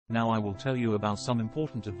Now I will tell you about some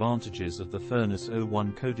important advantages of the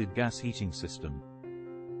FURNACE01 coded gas heating system.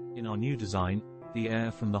 In our new design, the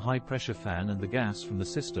air from the high-pressure fan and the gas from the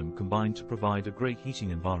system combine to provide a great heating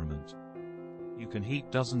environment. You can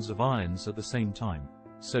heat dozens of irons at the same time,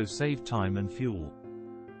 so save time and fuel.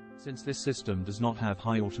 Since this system does not have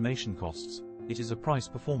high automation costs, it is a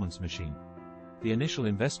price-performance machine. The initial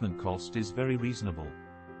investment cost is very reasonable.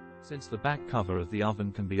 Since the back cover of the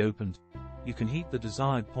oven can be opened, you can heat the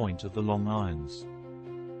desired point of the long irons.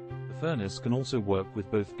 The furnace can also work with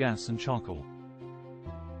both gas and charcoal.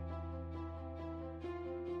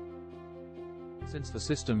 Since the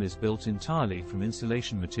system is built entirely from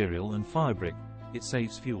insulation material and firebrick, it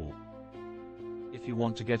saves fuel. If you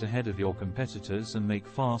want to get ahead of your competitors and make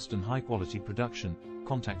fast and high-quality production,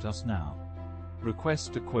 contact us now.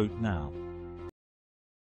 Request a quote now.